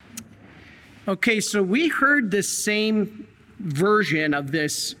Okay, so we heard the same version of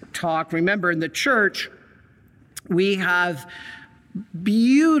this talk. Remember, in the church, we have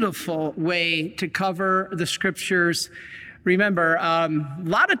beautiful way to cover the scriptures. Remember, a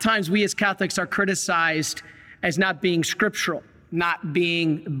lot of times we as Catholics are criticized as not being scriptural, not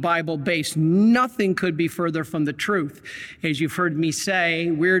being Bible-based. Nothing could be further from the truth. As you've heard me say,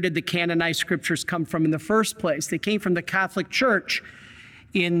 where did the canonized scriptures come from in the first place? They came from the Catholic Church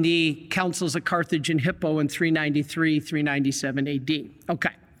in the Councils of Carthage and Hippo in 393, 397 AD.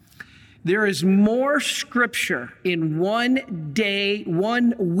 Okay. There is more scripture in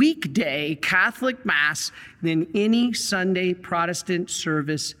one weekday Catholic Mass than any Sunday Protestant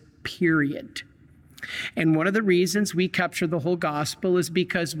service, period. And one of the reasons we capture the whole gospel is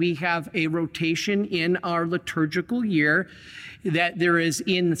because we have a rotation in our liturgical year, that there is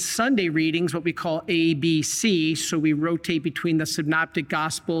in Sunday readings what we call ABC. So we rotate between the synoptic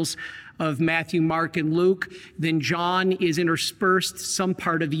gospels of Matthew, Mark, and Luke. Then John is interspersed some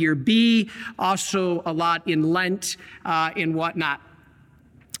part of year B, also a lot in Lent and whatnot.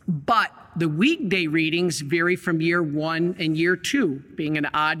 But the weekday readings vary from year 1 and year 2, being an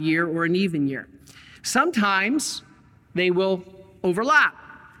odd year or an even year. Sometimes they will overlap,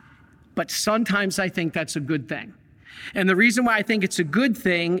 but sometimes I think that's a good thing. And the reason why I think it's a good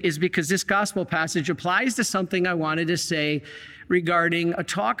thing is because this gospel passage applies to something I wanted to say regarding a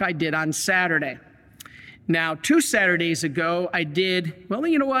talk I did on Saturday. Now, 2 Saturdays ago,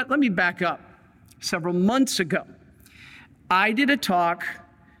 let me back up. Several months ago, I did a talk,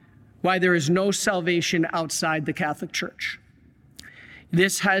 Why There Is No Salvation Outside the Catholic Church.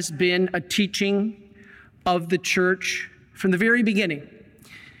 This has been a teaching of the church from the very beginning,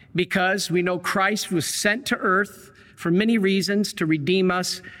 because we know Christ was sent to earth for many reasons, to redeem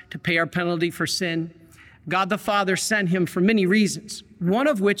us, to pay our penalty for sin. God the Father sent him for many reasons, one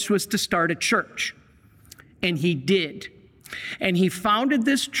of which was to start a church. And he did. And he founded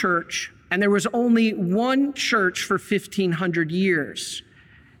this church, and there was only one church for 1,500 years.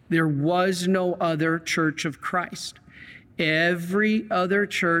 There was no other church of Christ. Every other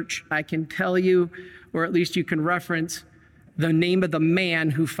church, I can tell you, or at least you can reference the name of the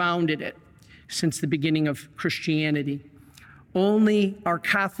man who founded it since the beginning of Christianity. Only our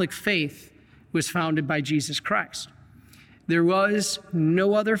Catholic faith was founded by Jesus Christ. There was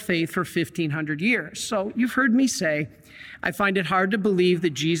no other faith for 1,500 years. So you've heard me say, I find it hard to believe that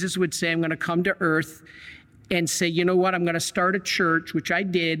Jesus would say, I'm going to come to earth and say, you know what, I'm going to start a church, which I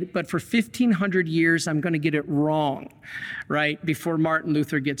did, but for 1,500 years, I'm going to get it wrong, right? Before Martin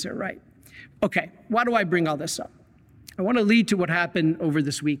Luther gets it right. Okay, why do I bring all this up? I want to lead to what happened over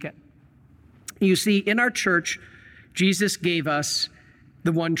this weekend. You see, in our church, Jesus gave us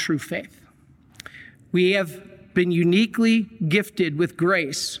the one true faith. We have been uniquely gifted with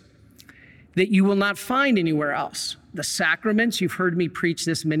grace that you will not find anywhere else. The sacraments, you've heard me preach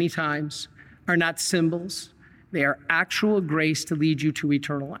this many times, are not symbols. They are actual grace to lead you to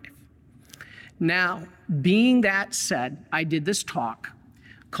eternal life. Now, being that said, I did this talk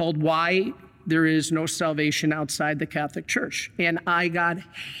called Why There Is No Salvation Outside the Catholic Church, and I got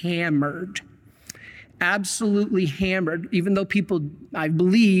hammered. Absolutely hammered, even though people, I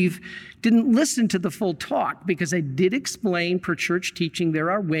believe, didn't listen to the full talk, because I did explain per church teaching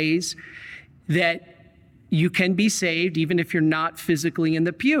there are ways that you can be saved even if you're not physically in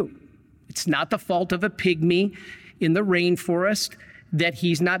the pew. It's not the fault of a pygmy in the rainforest that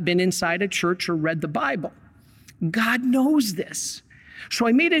he's not been inside a church or read the Bible. God knows this. So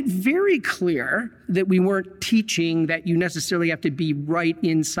I made it very clear that we weren't teaching that you necessarily have to be right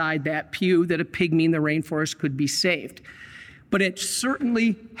inside that pew, that a pygmy in the rainforest could be saved. But it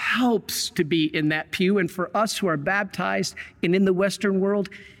certainly helps to be in that pew. And for us who are baptized and in the Western world,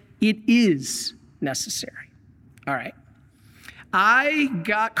 it is necessary. All right. I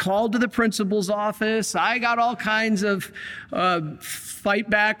got called to the principal's office. I got all kinds of fight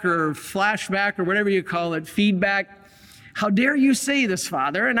back or flashback or whatever you call it, feedback. How dare you say this,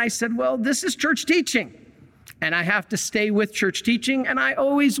 Father? And I said, well, this is church teaching, and I have to stay with church teaching, and I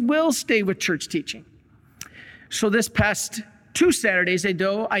always will stay with church teaching. So this past 2 Saturdays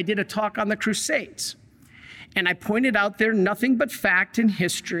ago, I did a talk on the Crusades, and I pointed out there nothing but fact and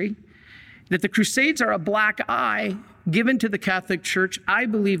history, that the Crusades are a black eye given to the Catholic Church, I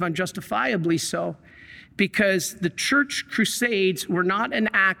believe unjustifiably so, because the church crusades were not an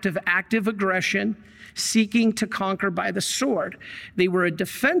act of active aggression seeking to conquer by the sword. They were a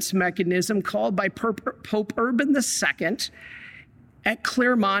defense mechanism called by Pope Urban II at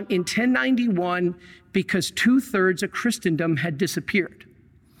Clermont in 1091 because 2/3 of Christendom had disappeared.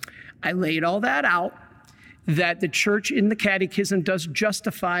 I laid all that out, that the church in the catechism does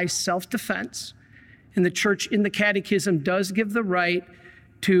justify self-defense, and the church in the catechism does give the right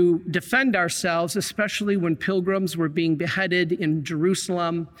to defend ourselves, especially when pilgrims were being beheaded in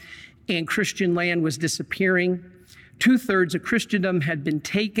Jerusalem and Christian land was disappearing. 2/3 of Christendom had been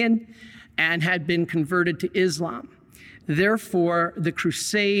taken and had been converted to Islam. Therefore, the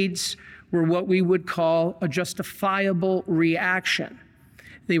Crusades were what we would call a justifiable reaction.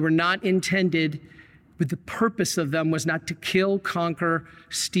 They were not intended, but the purpose of them was not to kill, conquer,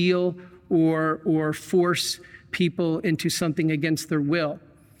 steal, or force people into something against their will.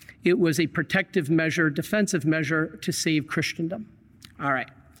 It was a protective measure, defensive measure to save Christendom. All right.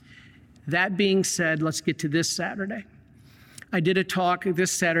 That being said, let's get to this Saturday. I did a talk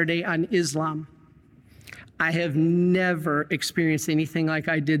this Saturday on Islam. I have never experienced anything like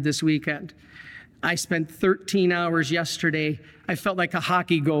I did this weekend. I spent 13 hours yesterday. I felt like a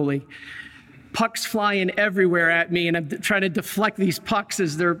hockey goalie. Pucks flying everywhere at me, and I'm trying to deflect these pucks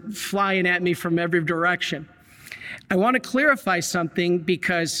as they're flying at me from every direction. I want to clarify something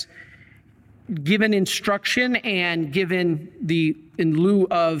because given instruction and given in lieu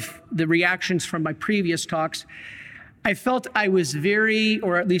of the reactions from my previous talks, I felt I was very,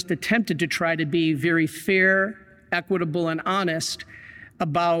 or at least attempted to try to be very fair, equitable, and honest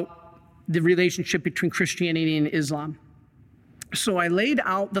about the relationship between Christianity and Islam. So I laid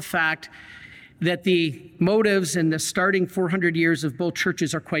out the fact that the motives in the starting 400 years of both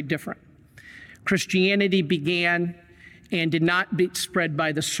churches are quite different. Christianity began and did not be spread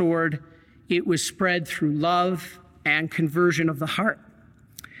by the sword. It was spread through love and conversion of the heart.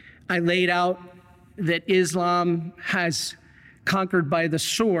 I laid out that Islam has conquered by the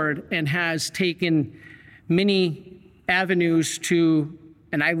sword and has taken many avenues to,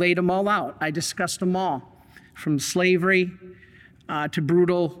 and I laid them all out. I discussed them all, from slavery to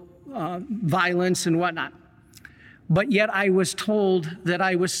brutal violence and whatnot. But yet I was told that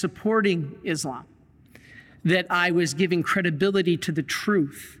I was supporting Islam, that I was giving credibility to the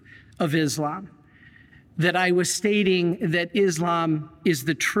truth of Islam, that I was stating that Islam is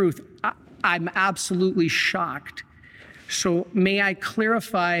the truth. I'm absolutely shocked. So may I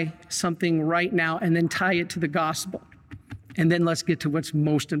clarify something right now and then tie it to the gospel? And then let's get to what's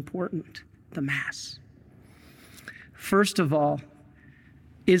most important, the Mass. First of all,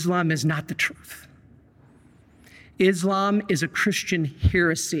 Islam is not the truth. Islam is a Christian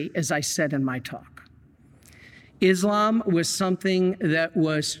heresy, as I said in my talk. Islam was something that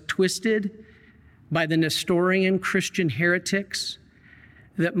was twisted by the Nestorian Christian heretics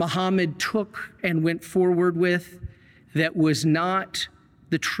that Muhammad took and went forward with, that was not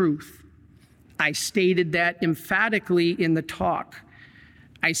the truth. I stated that emphatically in the talk.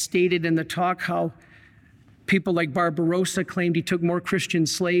 I stated in the talk how people like Barbarossa claimed he took more Christian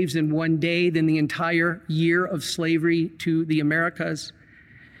slaves in one day than the entire year of slavery to the Americas.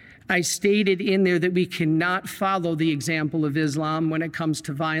 I stated in there that we cannot follow the example of Islam when it comes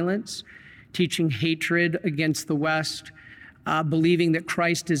to violence, teaching hatred against the West, believing that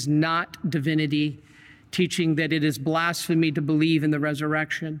Christ is not divinity, teaching that it is blasphemy to believe in the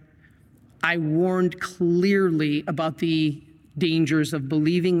resurrection. I warned clearly about the dangers of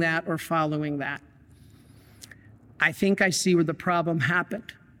believing that or following that. I think I see where the problem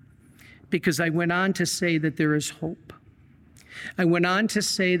happened, because I went on to say that there is hope. I went on to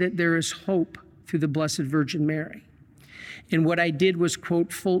say that there is hope through the Blessed Virgin Mary. And what I did was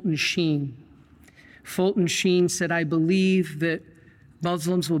quote Fulton Sheen. Fulton Sheen said, I believe that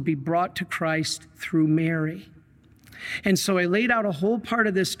Muslims will be brought to Christ through Mary. And so I laid out a whole part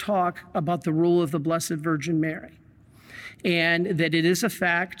of this talk about the role of the Blessed Virgin Mary, and that it is a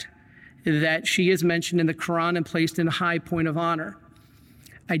fact that she is mentioned in the Quran and placed in a high point of honor.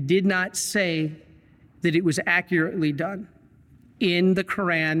 I did not say that it was accurately done. In the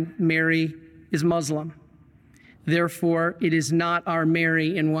Quran, Mary is Muslim. Therefore, it is not our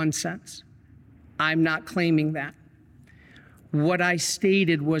Mary in one sense. I'm not claiming that. What I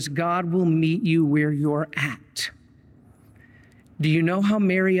stated was God will meet you where you're at. Do you know how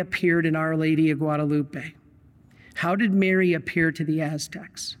Mary appeared in Our Lady of Guadalupe? How did Mary appear to the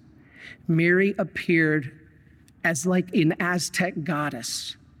Aztecs? Mary appeared as like an Aztec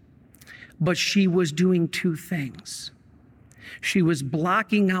goddess, but she was doing two things. She was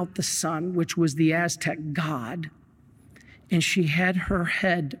blocking out the sun, which was the Aztec god, and she had her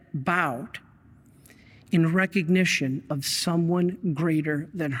head bowed in recognition of someone greater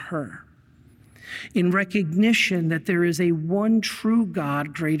than her, in recognition that there is a one true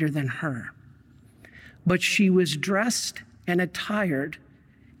God greater than her. But she was dressed and attired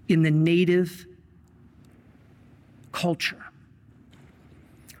in the native culture.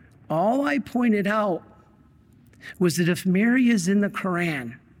 All I pointed out was that if Mary is in the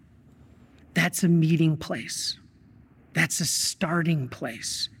Quran, that's a meeting place. That's a starting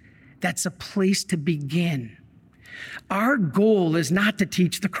place. That's a place to begin. Our goal is not to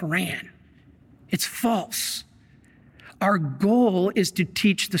teach the Quran. It's false. Our goal is to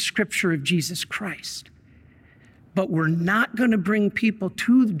teach the scripture of Jesus Christ. But we're not going to bring people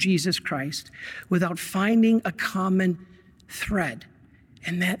to Jesus Christ without finding a common thread.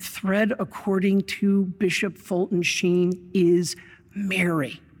 And that thread, according to Bishop Fulton Sheen, is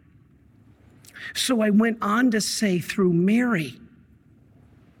Mary. So I went on to say, through Mary,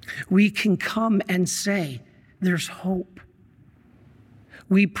 we can come and say, there's hope.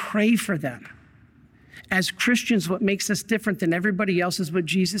 We pray for them. As Christians, what makes us different than everybody else is what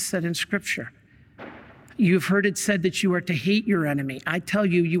Jesus said in Scripture. You've heard it said that you are to hate your enemy. I tell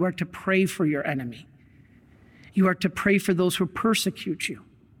you, you are to pray for your enemy. You are to pray for those who persecute you.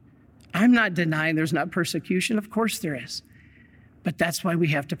 I'm not denying there's not persecution. Of course there is. But that's why we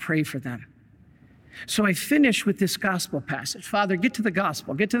have to pray for them. So I finish with this gospel passage. Father, get to the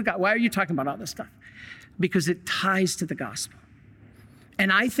gospel. Get to the gospel. Why are you talking about all this stuff? Because it ties to the gospel.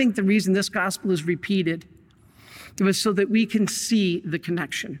 And I think the reason this gospel is repeated was so that we can see the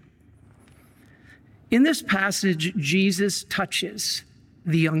connection. In this passage, Jesus touches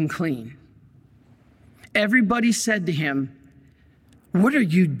the unclean. Everybody said to him, "What are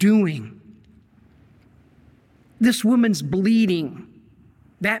you doing? This woman's bleeding.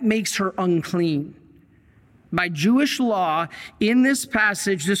 That makes her unclean." By Jewish law, in this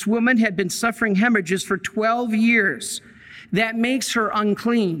passage, this woman had been suffering hemorrhages for 12 years. That makes her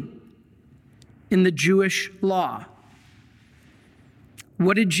unclean in the Jewish law.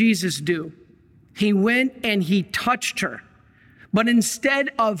 What did Jesus do? He went and he touched her. But instead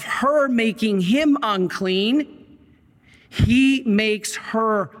of her making him unclean, he makes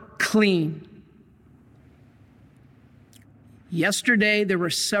her clean. Yesterday, there were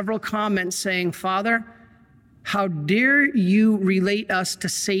several comments saying, "Father, how dare you relate us to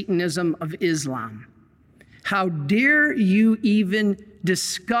Satanism of Islam? How dare you even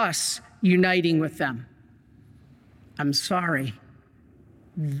discuss uniting with them?" I'm sorry.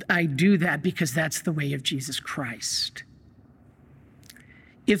 I do that because that's the way of Jesus Christ.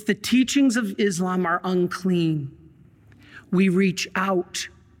 If the teachings of Islam are unclean, we reach out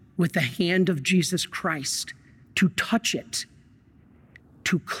with the hand of Jesus Christ to touch it,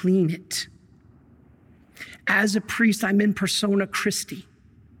 to clean it. As a priest, I'm in persona Christi.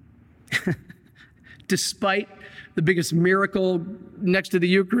 Despite the biggest miracle next to the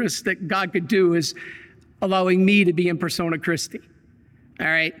Eucharist that God could do is allowing me to be in persona Christi. All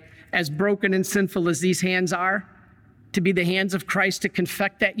right? As broken and sinful as these hands are, to be the hands of Christ to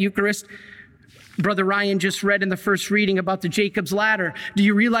confect that Eucharist. Brother Ryan just read in the first reading about the Jacob's Ladder. Do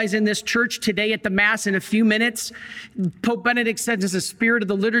you realize in this church today at the Mass in a few minutes, Pope Benedict says as a spirit of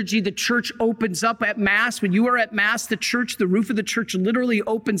the liturgy, the church opens up at Mass. When you are at Mass, the church, the roof of the church literally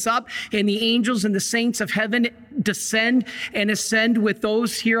opens up and the angels and the saints of heaven descend and ascend with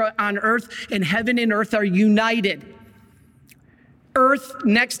those here on earth, and heaven and earth are united. Earth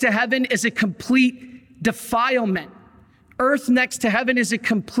next to heaven is a complete defilement. Earth next to heaven is a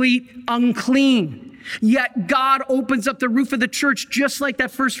complete unclean. Yet God opens up the roof of the church, just like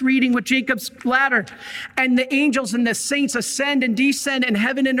that first reading with Jacob's Ladder. And the angels and the saints ascend and descend, and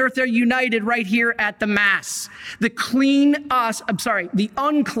heaven and earth are united right here at the Mass. The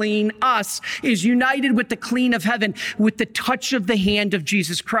unclean us is united with the clean of heaven, with the touch of the hand of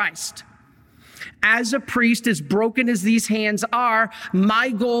Jesus Christ. As a priest, as broken as these hands are, my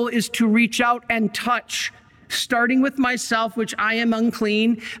goal is to reach out and touch, starting with myself, which I am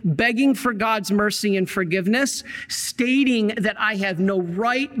unclean, begging for God's mercy and forgiveness, stating that I have no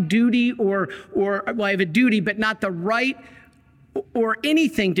right, duty, or I have a duty, but not the right or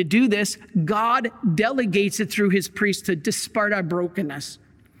anything to do this. God delegates it through his priesthood despite our brokenness.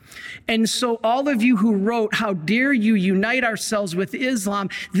 And so all of you who wrote, "How dare you unite ourselves with Islam?"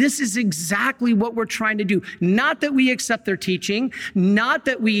 This is exactly what we're trying to do. Not that we accept their teaching, not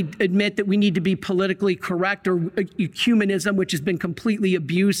that we admit that we need to be politically correct or ecumenism, which has been completely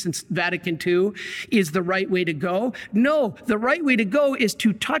abused since Vatican II, is the right way to go. No, the right way to go is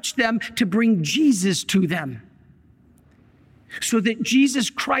to touch them, to bring Jesus to them, so that Jesus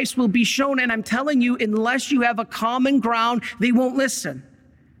Christ will be shown. And I'm telling you, unless you have a common ground, they won't listen.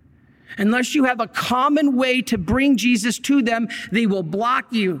 Unless you have a common way to bring Jesus to them, they will block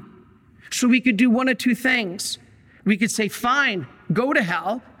you. So we could do one of two things. We could say, fine, go to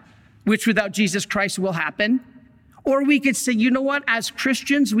hell, which without Jesus Christ will happen. Or we could say, you know what? As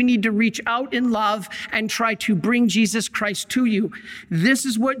Christians, we need to reach out in love and try to bring Jesus Christ to you. This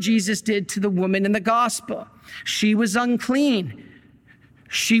is what Jesus did to the woman in the gospel. She was unclean.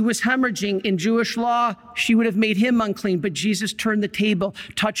 She was hemorrhaging. In Jewish law, she would have made him unclean, but Jesus turned the table,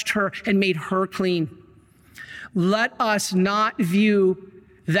 touched her, and made her clean. Let us not view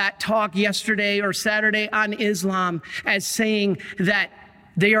that talk yesterday or Saturday on Islam as saying that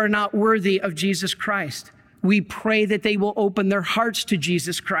they are not worthy of Jesus Christ. We pray that they will open their hearts to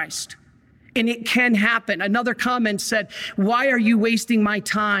Jesus Christ. And it can happen. Another comment said, "Why are you wasting my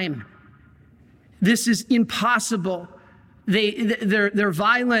time? This is impossible. They're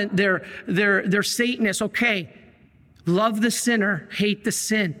violent, they're Satanists." Okay, love the sinner, hate the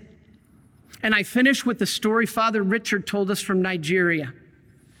sin. And I finish with the story Father Richard told us from Nigeria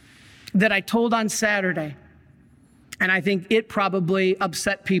that I told on Saturday. And I think it probably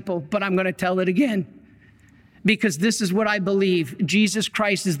upset people, but I'm going to tell it again. Because this is what I believe. Jesus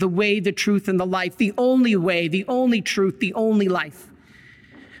Christ is the way, the truth, and the life. The only way, the only truth, the only life.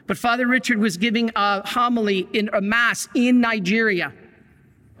 But Father Richard was giving a homily in a mass in Nigeria.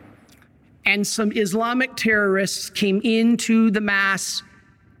 And some Islamic terrorists came into the mass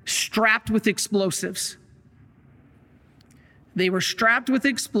strapped with explosives. They were strapped with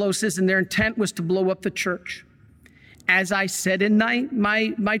explosives, and their intent was to blow up the church. As I said in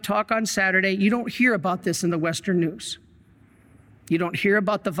my talk on Saturday, you don't hear about this in the Western news. You don't hear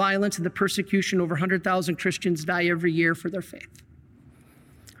about the violence and the persecution. Over 100,000 Christians die every year for their faith.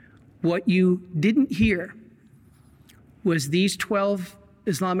 What you didn't hear was these 12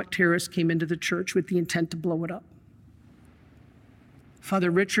 Islamic terrorists came into the church with the intent to blow it up.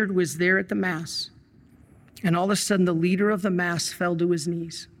 Father Richard was there at the Mass, and all of a sudden the leader of the Mass fell to his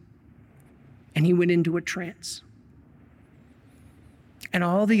knees, and he went into a trance. And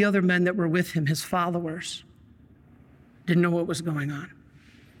all the other men that were with him, his followers, didn't know what was going on.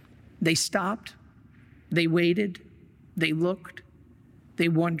 They stopped, they waited, they looked, they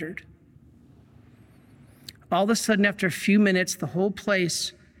wondered. All of a sudden, after a few minutes, the whole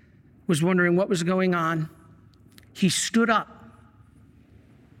place was wondering what was going on. He stood up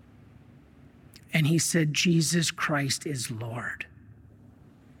and he said, "Jesus Christ is Lord."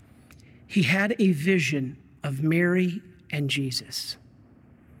 He had a vision of Mary and Jesus.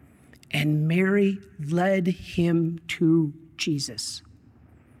 And Mary led him to Jesus.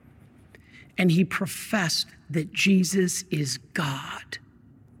 And he professed that Jesus is God.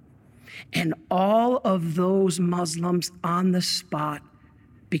 And all of those Muslims on the spot,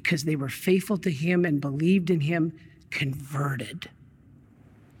 because they were faithful to him and believed in him, converted.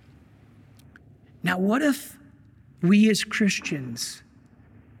 Now, what if we as Christians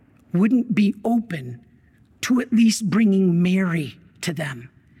wouldn't be open to at least bringing Mary to them?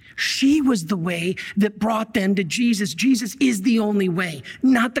 She was the way that brought them to Jesus. Jesus is the only way,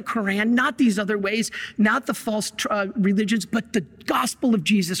 not the Quran, not these other ways, not the false religions, but the gospel of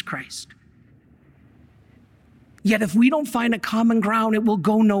Jesus Christ. Yet if we don't find a common ground, it will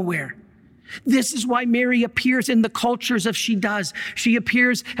go nowhere. This is why Mary appears in the cultures as she does. She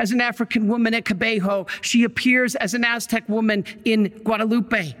appears as an African woman at Cabejo. She appears as an Aztec woman in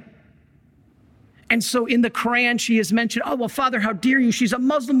Guadalupe. And so in the Quran, she is mentioned, "Oh, well, Father, how dare you? She's a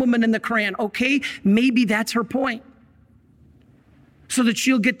Muslim woman in the Quran." Okay, maybe that's her point. So that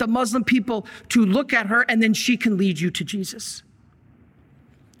she'll get the Muslim people to look at her, and then she can lead you to Jesus.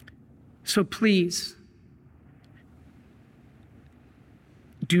 So please,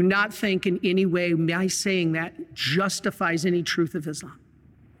 do not think in any way my saying that justifies any truth of Islam.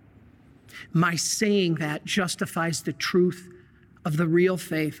 My saying that justifies the truth of the real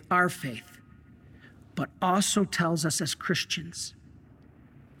faith, our faith, but also tells us as Christians,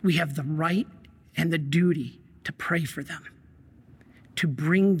 we have the right and the duty to pray for them, to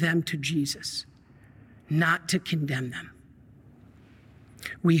bring them to Jesus, not to condemn them.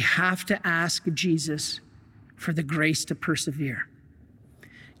 We have to ask Jesus for the grace to persevere.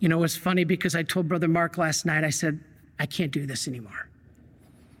 You know, it's funny because I told Brother Mark last night, I said, I can't do this anymore.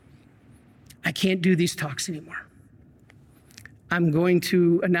 I can't do these talks anymore. I'm going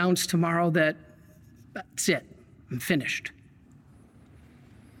to announce tomorrow that that's it, I'm finished.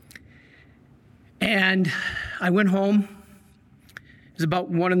 And I went home. It was about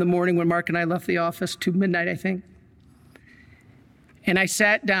 1 a.m. when Mark and I left the office, 2 midnight, I think. And I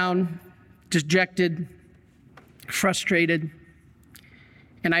sat down, dejected, frustrated,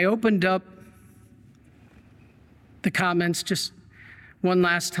 and I opened up the comments just one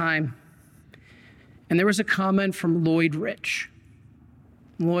last time. And there was a comment from Lloyd Rich.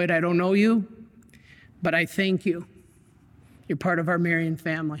 Lloyd, I don't know you, but I thank you. You're part of our Marian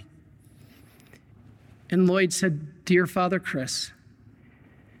family. And Lloyd said, "Dear Father Chris,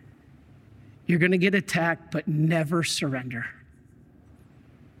 you're going to get attacked, but never surrender.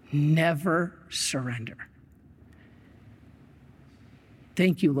 Never surrender."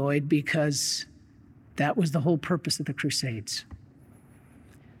 Thank you, Lloyd, because that was the whole purpose of the Crusades.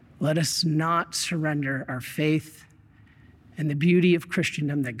 Let us not surrender our faith and the beauty of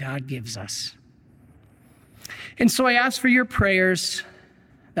Christendom that God gives us. And so I ask for your prayers.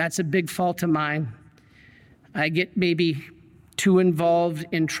 That's a big fault of mine. I get maybe too involved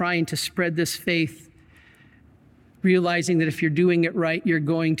in trying to spread this faith, realizing that if you're doing it right, you're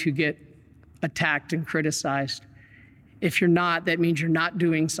going to get attacked and criticized. If you're not, that means you're not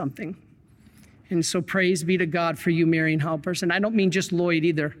doing something. And so praise be to God for you, Marian helpers. And I don't mean just Lloyd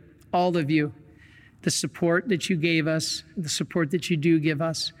either, all of you. The support that you gave us, the support that you do give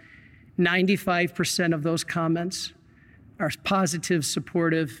us. 95% of those comments are positive,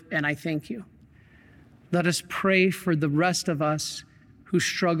 supportive, and I thank you. Let us pray for the rest of us who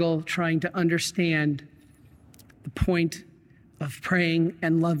struggle trying to understand the point of praying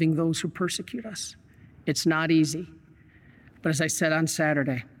and loving those who persecute us. It's not easy. But as I said on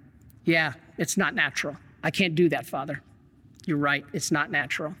Saturday, yeah, it's not natural. I can't do that, Father. You're right, it's not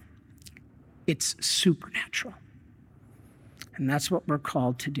natural. It's supernatural. And that's what we're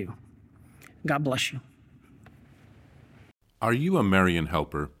called to do. God bless you. Are you a Marian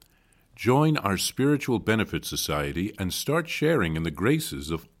helper? Join our Spiritual Benefit Society and start sharing in the graces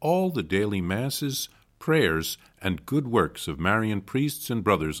of all the daily masses, prayers, and good works of Marian priests and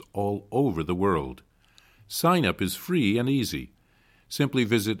brothers all over the world. Sign up is free and easy. Simply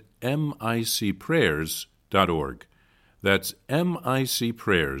visit micprayers.org. That's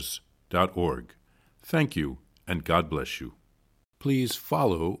micprayers.org. Thank you, and God bless you. Please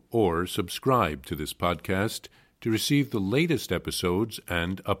follow or subscribe to this podcast to receive the latest episodes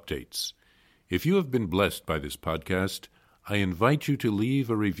and updates. If you have been blessed by this podcast, I invite you to leave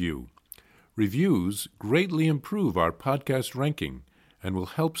a review. Reviews greatly improve our podcast ranking and will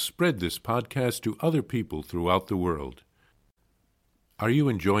help spread this podcast to other people throughout the world. Are you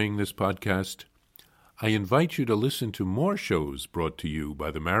enjoying this podcast? I invite you to listen to more shows brought to you by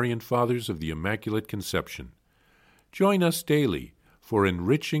the Marian Fathers of the Immaculate Conception. Join us daily for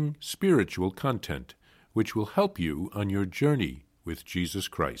enriching spiritual content, which will help you on your journey with Jesus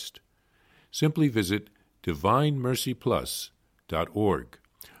Christ. Simply visit DivineMercyPlus.org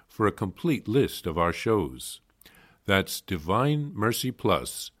for a complete list of our shows. That's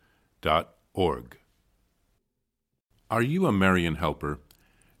DivineMercyPlus.org. Are you a Marian helper?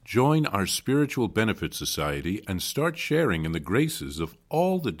 Join our Spiritual Benefit Society and start sharing in the graces of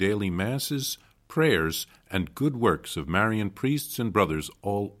all the daily masses, prayers, and good works of Marian priests and brothers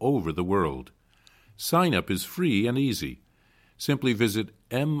all over the world. Sign up is free and easy. Simply visit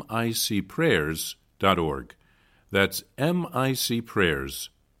micprayers.org. That's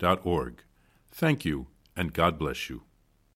micprayers.org. Thank you, and God bless you.